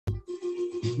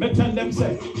Me tell them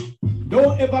say,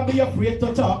 don't ever be afraid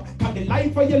to talk. Cause the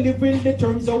life where you live will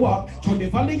determine the walk. Through the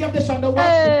valley of the shadow of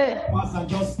pass and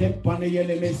just step on the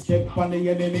enemy, step on the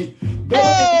enemy. Don't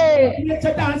ever be afraid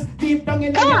to dance deep down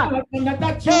in your heart. And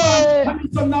that you want. And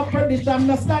it's not perdition,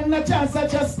 no stand a chance. I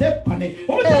just step on it.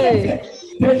 What tell them say?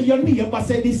 Tell your neighbor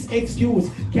say this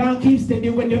excuse. Can't keep steady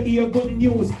when you hear good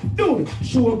news. Dude,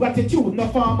 show gratitude, no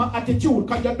farmer attitude.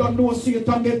 Cause you don't know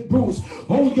Satan get bruised.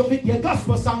 Hold your fit, your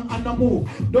gospel song and a move.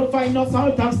 Don't find no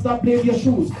salt and stop play your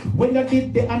shoes. When you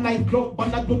did the nightclub, but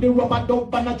not do the rubber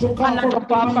dub, but not joke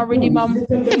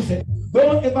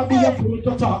don't ever be afraid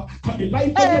to talk. Cause the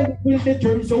life of you will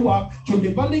determine the walk. Through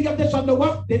the valley of the shadow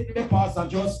of death may pass and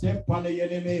just step on the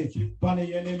enemy. On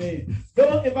the enemy.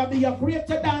 Don't ever be afraid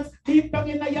to dance. Deep down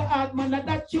in your heart, man,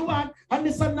 that you want. And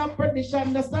the son of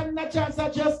perdition, the stand a chance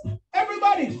of just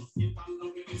everybody.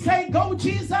 Say, go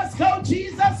Jesus, go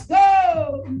Jesus,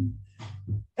 go.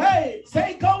 Hey,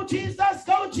 say, go Jesus,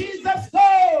 go Jesus,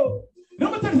 go.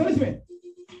 Number 10, listen to me.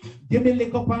 Give me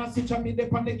lick up and sit on me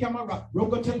dip on the camera.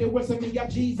 Rogo tell the world say me a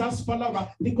Jesus follower.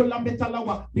 Nicola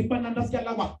Metalawa, big banana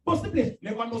scalawa. Bust the place,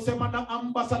 never know say man a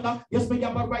ambassador. Yes, me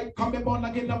have a right, come be born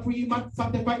again a free man.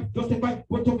 Sanctified, justified,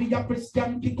 want to be a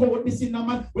Christian. Kick out the sinner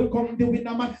man, welcome the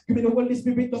winner man. Give me the Holy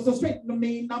Spirit, does so straight no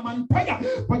mean a man. Fire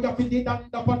for the and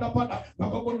the pada.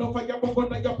 Bago no fire, bago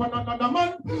na your pan another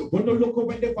man. When you look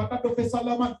when the father of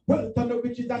Solomon. Well, tell the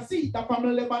riches that see the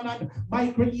from Lebanon. My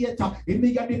creator, in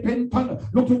me a depend on.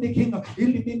 Look to the king,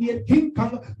 eliminate King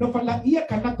Kong. No fella here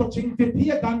cannot touching the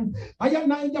pagan. I am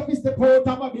nine of the port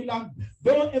of Babylon.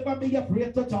 Don't ever be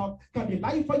afraid to talk. Cause the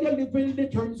life of your live will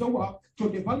determine the walk. To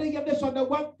the valley of the shadow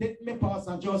of death may pass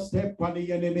and just step on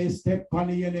the enemy, step on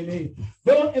the enemy.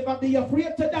 Don't ever be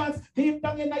afraid to dance. Deep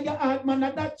down in your heart, man,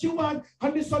 that you want.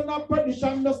 And the son of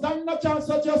perdition, no stand no chance,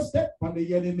 so just step on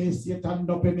the enemy, Satan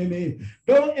up enemy.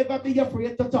 Don't ever be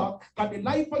afraid to talk. Cause the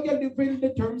life of your live will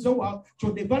determine the walk.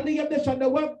 To the valley of the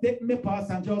shadow of death may pass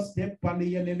and just step on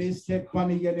the enemy, step on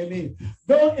the enemy.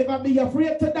 Don't ever be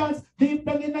afraid to dance. Deep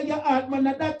down in your heart, man,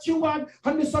 that you want.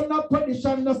 And the son of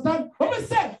perdition, no stand. What we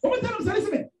say? What we tell them?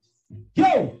 Listen to me.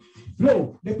 Yo,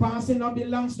 flow, the passing now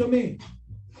belongs to me.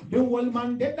 The old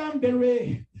man dead and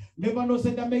buried. Never know say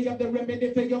that may have the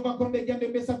remedy for you overcome again. The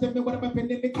best tell me what I'm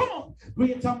pending me. Come on,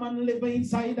 greater man live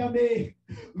inside of me.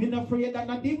 Me not afraid that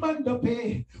not demand to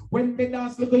pay. When me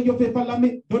dance, look at you follow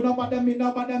me. Don't know bother me,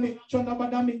 no bother me. Don't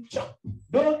bother me.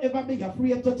 Don't ever be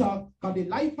afraid to talk. Cause the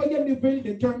life of your living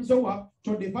determines the walk.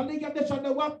 Through the valley of the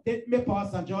shadow of death may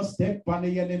pass and just step on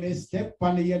the enemy, step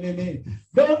on the enemy.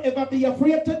 Don't ever be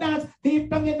afraid to dance. Deep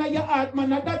down in your heart, man,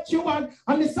 that you want.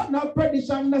 And the son of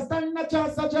perdition, the stand a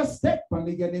chance, so just step on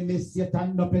the enemy,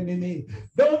 Satan up enemy.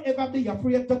 Don't ever be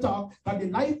afraid to talk. Cause the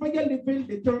life of your living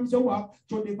determines the walk.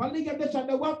 Through the valley of the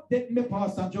shadow of death may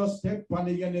pass and just step on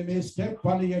the enemy, step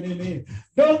on the enemy.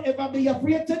 Don't ever be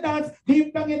afraid to dance.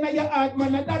 Deep down in your heart,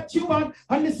 man, that you want.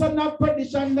 And the son of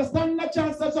perdition, the stand a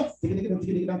chance, so just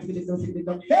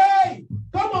hey,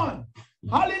 come on.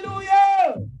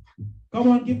 Hallelujah. Come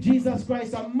on, give Jesus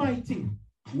Christ a mighty,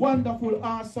 wonderful,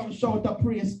 awesome shout of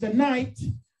praise tonight.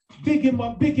 Big him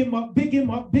up, big him up, big him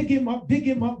up, big him up, big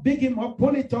him up, big him up,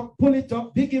 pull it up,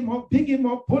 big him up,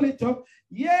 pull it up.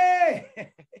 Yeah.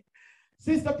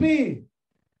 Sister P,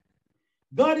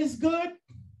 God is good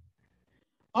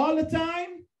all the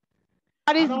time.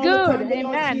 God is good.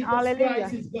 Amen. Hallelujah.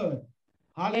 Christ is good.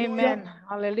 Hallelujah. Amen.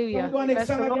 Hallelujah. I'm going to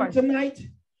sing again tonight.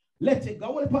 Let it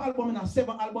go. We'll put album now,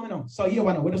 7 album now. So here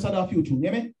we know. We'll just add a few tunes.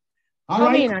 Amen. All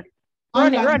right.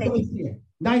 Run it.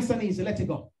 Nice and easy. Let it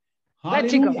go.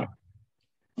 Let it go.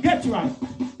 Get right.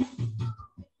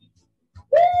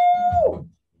 Woo!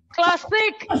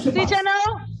 Classic. Teacher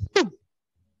now.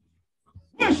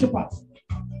 Worship us.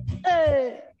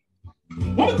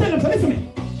 What tell them? Listen to me.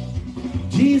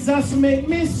 Jesus make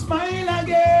me smile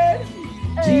again.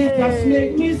 Jesus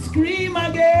make me scream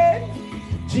again.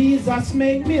 Jesus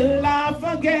make me laugh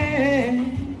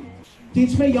again.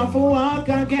 Teach me how to walk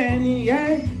again,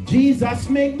 yeah. Jesus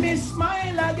make me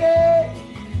smile again.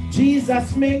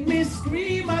 Jesus make me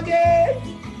scream again.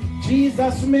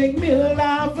 Jesus make me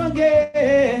laugh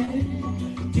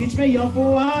again. Teach me how to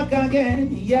walk again,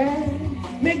 yeah.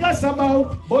 Make us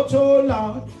about, but oh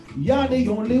Lord, you're the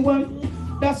only one.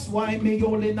 That's why me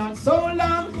only not so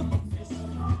long.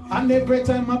 And every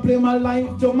time I play my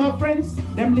life to my friends,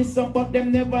 them listen but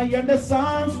them never hear the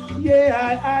songs.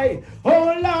 Yeah, I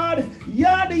oh Lord,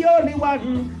 you're the only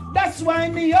one. That's why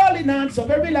me only not so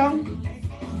very long.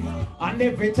 And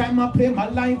every time I play my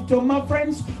life to my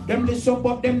friends, them listen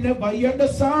but them never hear the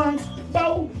songs.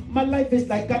 Bow, my life is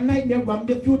like a nightmare and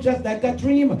the future's like a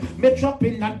dream. Me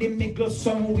dropping at the middle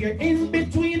somewhere in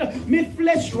between. Me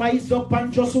flesh rise up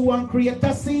and just want create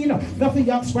a scene. Nothing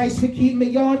else rise to keep me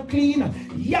yard clean.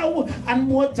 Yo, and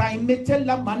more time me tell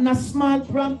a man a small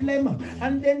problem.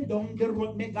 And then down the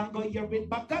road me gonna go hear it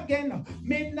back again.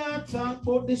 Me not talk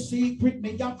about the secret,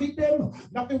 me have with them.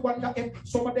 Nothing wonder if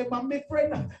some of them are my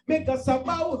friend. Make us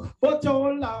about, but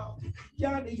all love,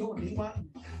 you're the only one.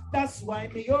 That's why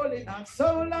me holding on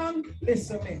so long.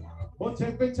 Listen me. But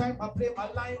every time I play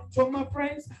my life to my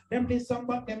friends, them listen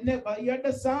but them never hear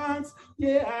the songs.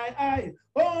 Yeah,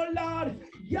 oh Lord,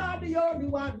 you're the only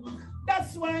one.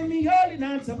 That's why me holding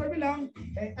on so very long.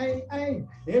 Hey.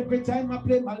 Every time I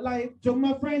play my life to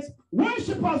my friends,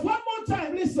 worshipers, one more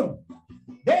time, listen.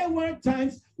 There were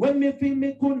times when me feel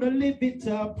me couldn't live it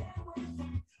up.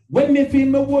 When me feel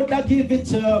me woulda give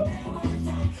it up.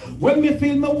 When me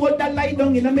feel me woulda lie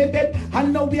down in my bed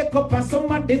and now wake up and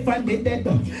somebody find me dead.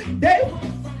 Then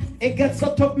it gets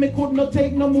so tough me could not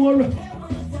take no more.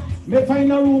 Me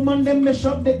find a room and then me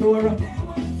shut the door.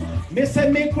 Me say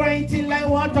me cry till I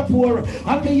water pour.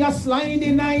 And me a slide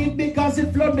in it because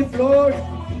it flood the floor.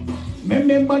 Me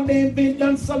remember David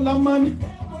and Solomon.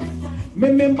 Me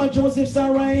remember Joseph,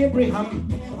 Sarah, Abraham.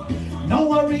 Now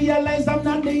I realize I'm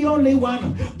not the only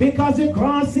one, because the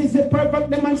cross is a perfect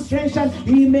demonstration.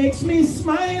 He makes me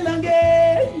smile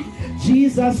again.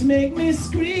 Jesus make me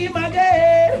scream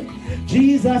again.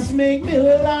 Jesus make me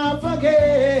laugh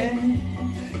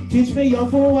again. Teach me how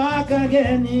to walk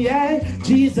again, yeah.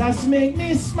 Jesus make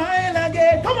me smile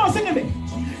again. Come on, sing it me.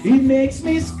 He makes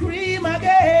me scream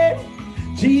again.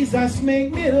 Jesus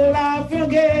make me laugh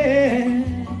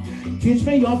again. Teach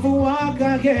me how to walk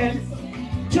again.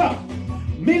 Chuck.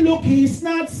 Me look east,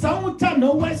 not south, and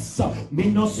no west. Me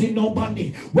no see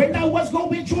nobody. When I was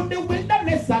going through the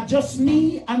wilderness, I just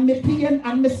me and me pain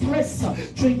and me stress.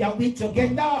 Three are we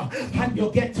together, and you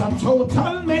get a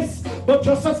total mess. But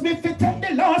just as me fit at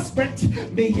the last breath,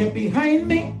 me here behind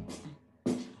me.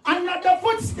 Another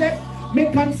footstep,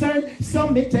 me concern, so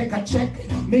me take a check.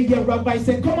 Me hear a voice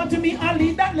say, come unto me and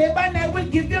lead that labor and I will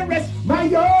give you rest. My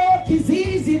yoke is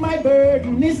easy, my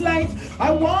burden is light.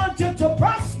 I want you to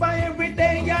prosper every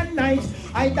day and night.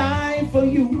 I die for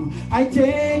you, I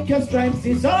take your stripes.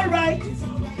 It's alright,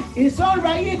 it's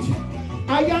alright.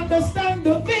 I understand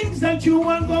the things that you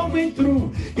are going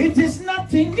through. It is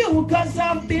nothing new, cause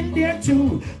I've been there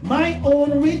too. My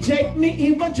own reject me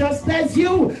even just as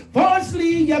you.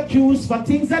 Falsely accused for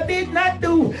things I did not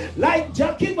do. Like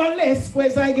Jackie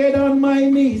Valesquez, I get on my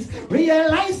knees.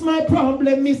 Realize my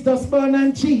problem is the bun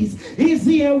and cheese. He's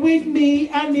here with me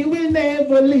and he will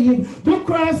never leave. The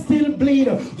cross still bleed,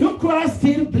 the cross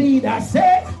still bleed. I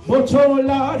say, but oh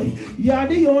Lord, you're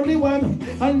the only one.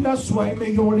 And that's why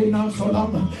me only now so long.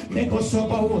 They go so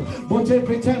bold. But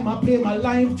every time I play my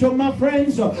life to my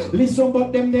friends, listen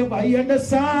but them never hear the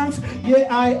songs. Yeah,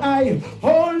 I,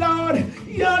 oh Lord,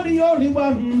 you're the only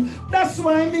one. That's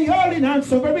why me holding on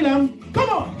so very long. Come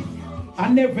on.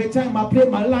 And every time I play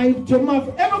my life to my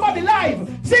everybody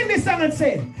live, sing this song and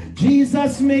say,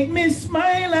 Jesus make me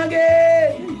smile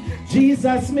again.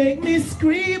 Jesus make me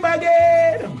scream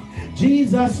again.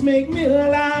 Jesus make me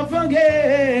laugh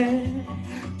again.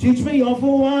 Teach me how to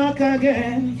walk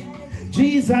again.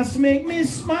 Jesus make me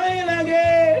smile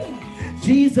again.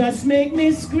 Jesus make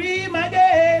me scream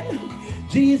again.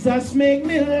 Jesus make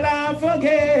me laugh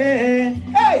again.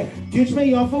 Hey, teach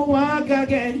me how to walk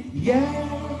again.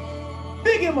 Yeah.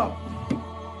 Big him up.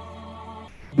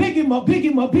 Big him up, big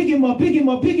him up, big him up, big him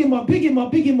up, big him up, big him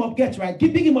up, big him up. Get right.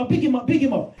 Big him up, big him up, big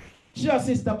him up. Sure,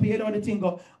 sister P, you know the thing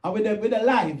go. And with the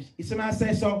live, you see me I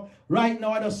say so. Right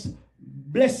now, I just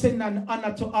blessing and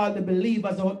honor to all the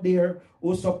believers out there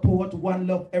who support One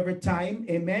Love every time.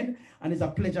 Amen. And it's a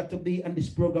pleasure to be on this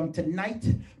program tonight.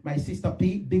 My sister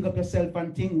P, big up yourself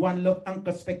and thing. One Love,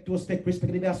 anchor, spec, to spec,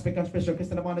 respect, the aspect, and special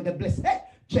Christian. I want to get blessed. Hey,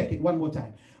 check it one more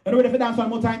time. Are you ready for dance one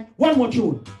more time? One more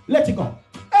tune. Let it go.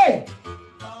 Hey,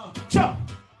 cha.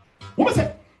 What was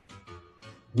it?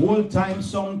 Old time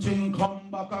something come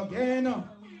back again.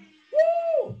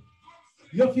 Woo!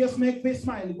 Your face make me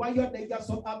smile. Why you're there, you're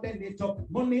so I bend it up.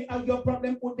 Money are your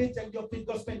problem, put it and your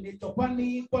figure spend it up. And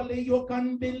equally you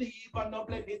can believe and not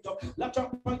blend it up. Latch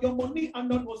up on your money and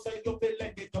not go say you will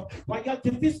lend it up. Why you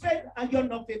to be spend and you're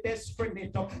not the best friend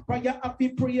it up. Prayer happy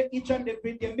prayer each and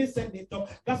every day me send it up.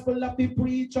 Gospel happy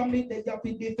preach and me they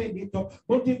happy defend it up.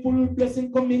 But if you full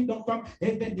blessing coming down from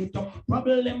heaven it up.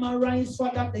 Problem arise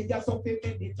for that they just up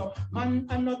it up. Man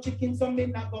and no chicken so me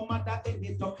not go matter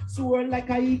it up. Soar like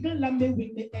a eagle and me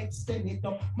wing me extend it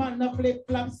up. Man a flip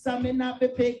flops and me not be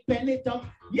big pen it up.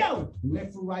 Yo,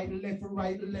 left right, left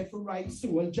right, left right,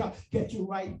 soldier. Get you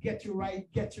right, get you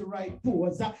right, get you right,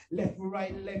 pose. Left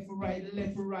right, left right,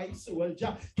 left right,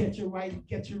 soldier. Get you right,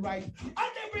 get you right.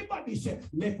 And everybody say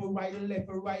left right, left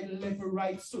right, left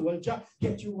right, soldier.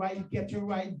 Get you right, get you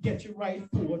right, get you right,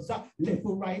 pose. Left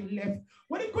right, left.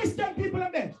 What the Christian people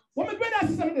are there? What my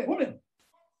brothers are there?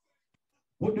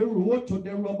 Put the road to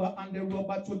the rubber and the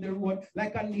rubber to the road.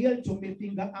 Like a nail to my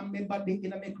finger and my body in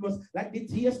my clothes. Like the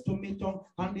taste to my tongue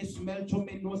and the smell to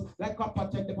my nose. Like a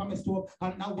potato from my stove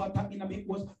and now water in my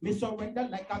nose. Me surrender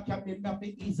like a captain of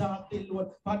the ease of the Lord.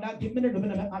 Father, give me the rhythm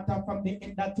of the attack from the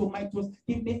end to my toes.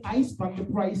 Give me ice from the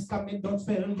price. Come in, don't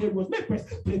spell the rose. Me press,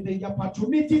 play the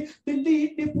opportunity.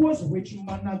 Delete the post. Rich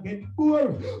man I get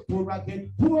poor. Poor I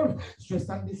get poor. Stress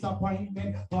and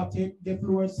disappointment. But take the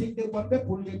floor. See the one that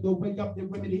pull the way up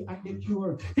the remedy and the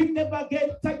cure. He never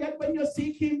get tired when you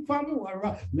seek him for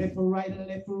more. Left, right,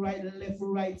 left, right, left,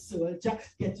 right, soldier.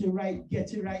 Get you right,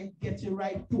 get you right, get you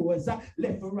right, pose.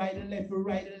 Left, right, left,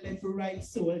 right, left, right,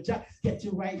 soldier. Get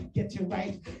you right, get you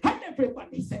right. And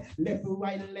everybody say left,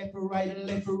 right, left, right,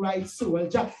 left, right,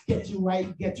 soldier. Get you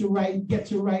right, get you right,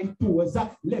 get you right, pose.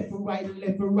 Left, right,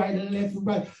 left, right, left,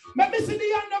 right. Let me see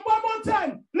the hand one more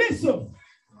time. Listen.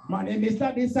 My name is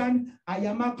Daddy Son. I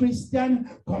am a Christian.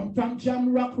 Come from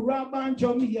Jamrock, Rob and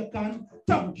Jamaican.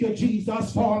 Thank you,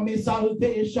 Jesus, for my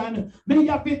salvation. Me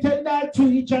happy to tell that to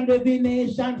each and every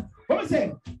nation. What was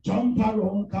it? Jump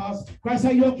around, cause Christ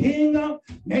are your king.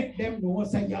 Make them know,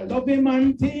 say you love him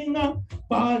and thing.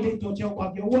 Ball it out, you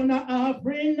what you wanna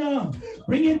offering.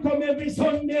 Bring it come every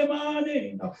Sunday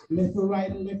morning. Left,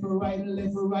 right, left, right,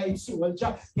 left, right,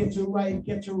 soldier. Get you right,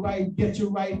 get you right, get you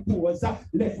right, pose.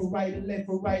 Left, right, left,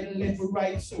 right, left,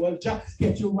 right, soldier.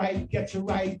 Get you right, get you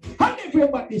right. And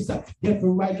everybody say, get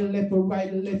you right, left,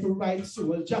 right, left, right,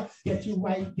 soldier. Get you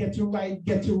right, get you right,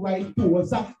 get you right,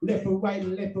 pose. Left, right,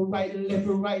 left, right, left,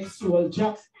 right,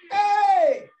 soldier.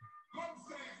 Hey!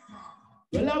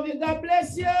 We love you. God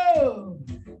bless you. Tell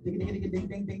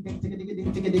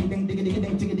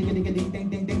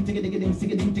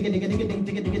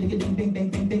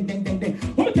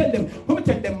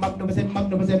them, magnificent,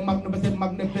 magnificent, magnificent,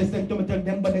 magnificent. Tell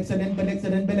them, but excellent, but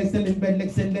excellent, but excellent, but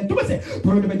excellent. To say,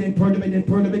 permanent, permanent,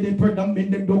 permanent,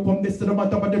 permanent. Don't come this to the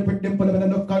bottom of the brick, them full of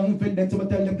enough confidence. To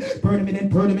tell them,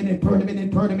 permanent, permanent,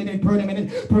 permanent, permanent, permanent,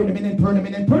 permanent, permanent, permanent,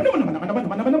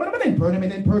 permanent,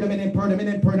 permanent,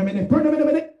 permanent, permanent,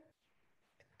 permanent.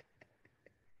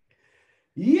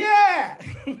 Yeah.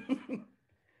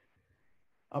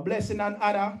 A blessing and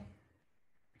honor.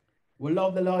 We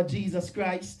love the Lord Jesus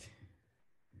Christ.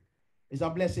 It's a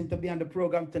blessing to be on the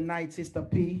program tonight, Sister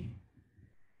P.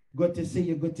 Good to see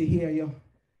you. Good to hear you.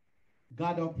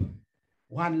 God up.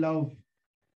 One love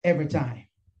every time.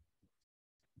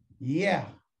 Yeah.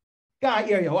 God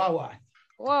hear you. Wow.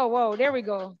 Whoa, whoa. There we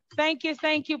go. Thank you,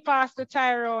 Pastor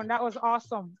Tyrone. That was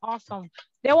awesome. Awesome.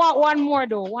 They want one more,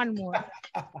 though. One more.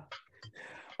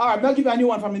 All right, I'll give you a new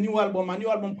one from the new album. A new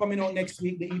album coming out next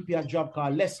week. The EP drop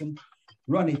called Lesson.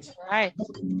 Run it. All right.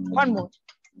 One more.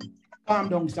 Calm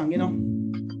down song, you know.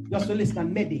 Just to listen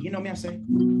and medi, you know me I say.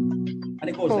 And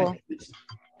it goes cool. Like this.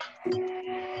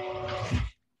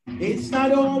 It's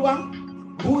not over.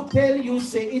 Who tell you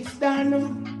say it's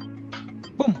done?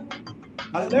 Boom.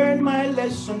 I learned my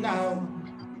lesson now.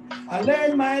 I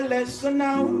learned my lesson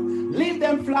now. Leave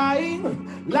them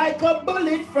flying like a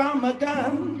bullet from a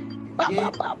gun.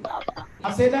 Yeah.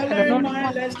 I said I learned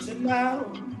my lesson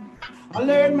now. I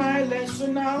learned my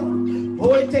lesson now.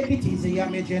 Boy, take it easy,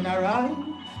 I'm a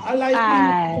general. I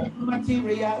like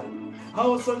material.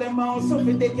 Also, them also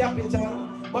fit the capital.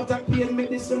 But I pay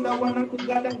medicine that one of the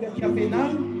God and get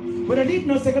capital. But I need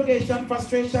no segregation,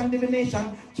 frustration,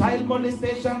 divination, child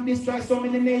molestation, destroy so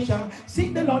many nations.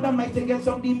 Seek the Lord Almighty, get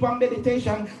some deeper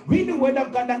meditation. Read the word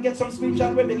of God and get some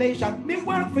spiritual revelation. Me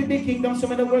work for the kingdom, so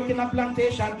many work in a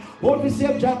plantation. Hold me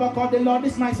safe job, because the Lord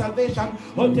is my salvation.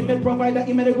 Ultimate provider,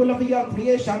 in the rule of your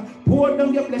creation. Pour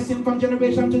down your blessing from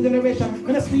generation to generation.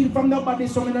 When I steal from nobody,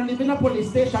 so many live in a police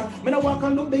station. When I walk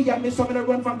and look beyond me, so many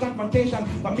run from confrontation.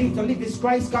 For me to live is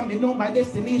Christ, come to know my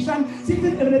destination. See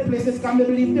the other places, come to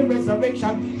believe the rest.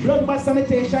 resurrection, blood by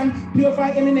sanitation,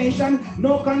 purify emanation,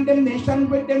 no condemnation,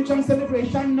 redemption,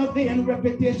 celebration, no vain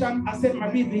reputation. I said my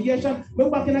revelation, we're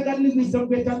walking a godly wisdom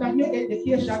greater than your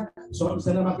education. Some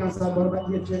say them against the Lord, but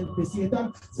you change the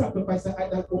Satan. Sacrifice the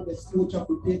idol of the future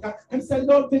to take. And say,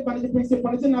 Lord, fit by the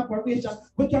principles in operation.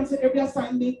 We can say every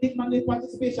assignment, big money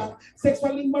participation,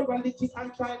 sexual immorality,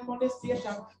 and child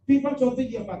molestation. People to the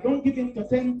year, but don't give in to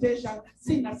temptation.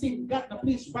 Sin, God, the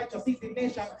please, righteous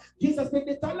indignation. Jesus made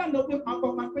the talent of him out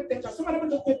of my pretension. Some of them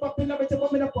look for popularity,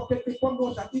 but in a pocket with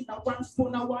promotion. Eat a one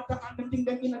spoon of water and them thing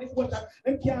them in the water.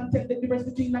 Them can't tell the difference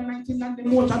between the 19 and the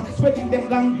motion. Sweating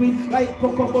them angry like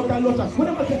cocoa butter lotion.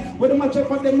 When them check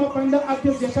for them up under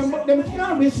accusation, but them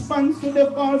can't respond to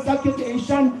the false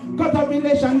accusation. Cut a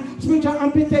relation, spiritual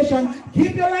amputation.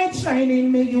 Keep your light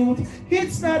shining, me youth.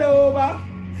 It's not over.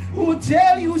 Who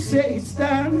tell you say it's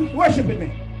done? Worship with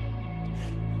me.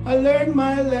 I learned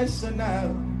my lesson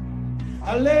now.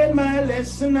 I learned my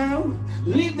lesson now.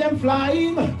 Leave them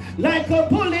flying like a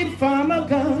bullet from a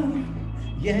gun.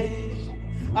 Yeah.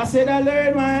 I said I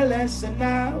learned my lesson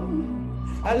now.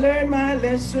 I learned my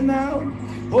lesson now.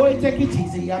 Boy, take it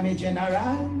easy, I'm a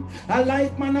general. I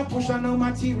like man, I push on no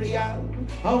material.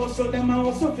 I also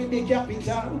for the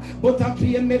capital. But I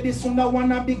pay medicine, I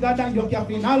wanna bigger than your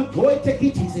capital. Boy, take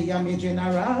it easy, I'm a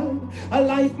general. I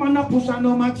like man, I push on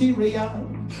no material.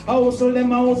 I also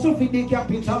for the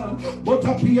capital. But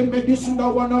I pay medicine, I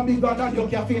wanna bigger than your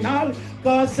capital.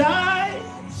 Cause I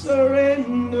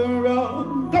surrender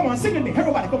all. Come on, sing with me,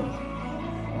 everybody, come on.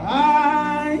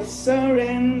 I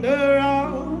surrender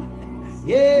all.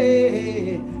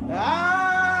 Yeah,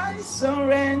 I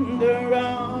surrender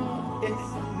all. Yeah.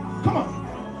 Come on.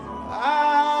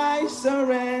 I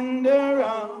surrender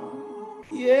all.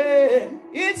 Yeah,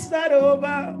 it's not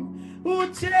over.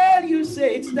 Who tell you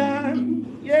say it's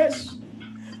done? Yes.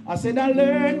 I said I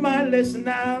learned my lesson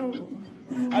now.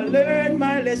 I learned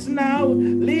my lesson now.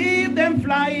 Leave them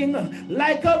flying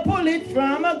like a bullet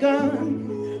from a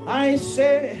gun. I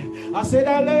said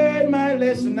I learned my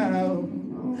lesson now.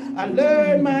 I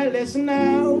learned my lesson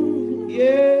now.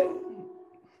 Yeah.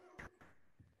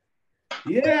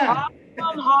 Yeah.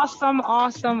 Awesome.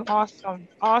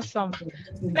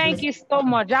 Thank you so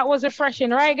much. That was refreshing,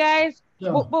 right, guys?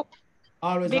 Yeah. Boop, boop.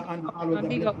 Always big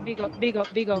up.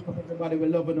 Everybody will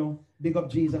love you know. Big up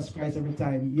Jesus Christ every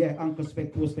time. Yeah, uncle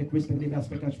respect, respect, leader,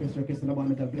 respect, and stress, request, and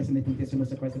abundant blessing, it in case you know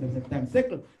Christ every time.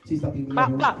 Second, sister people.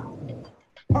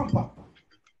 Pump.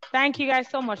 Thank you guys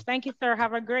so much. Thank you, sir.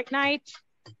 Have a great night.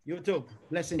 You too.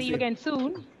 Blessings. See you again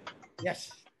soon.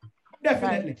 Yes.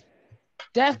 Definitely. Right.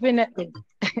 Definitely.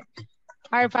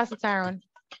 All right, Pastor Tyrone.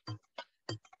 All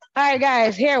right,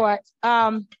 guys, hear what?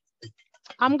 I'm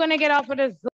gonna get off of this.